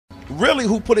really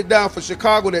who put it down for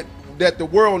Chicago that the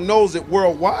world knows it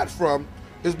worldwide from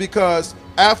is because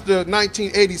after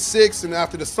 1986 and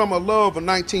after the Summer of Love of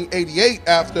 1988,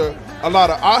 after a lot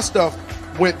of our stuff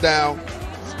went down,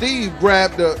 Steve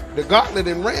grabbed the gauntlet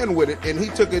and ran with it, and he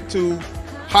took it to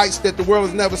heights that the world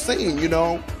has never seen, you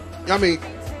know. I mean,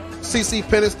 Cece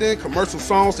Peniston, commercial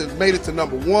songs that made it to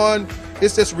 #1.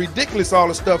 It's just ridiculous, all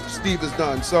the stuff Steve has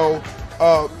done. So,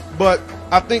 but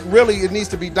I think really it needs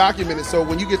to be documented. So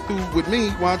when you get through with me,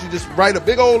 why don't you just write a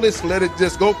big old list and let it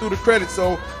just go through the credits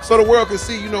so the world can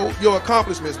see, you know, your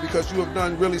accomplishments, because you have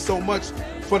done really so much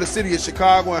for the city of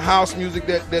Chicago and house music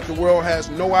that the world has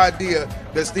no idea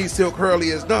that Steve Silk Hurley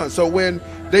has done. So when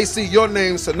they see your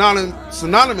name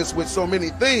synonymous with so many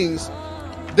things,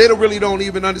 they really don't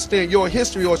even understand your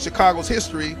history or Chicago's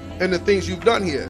history and the things you've done here.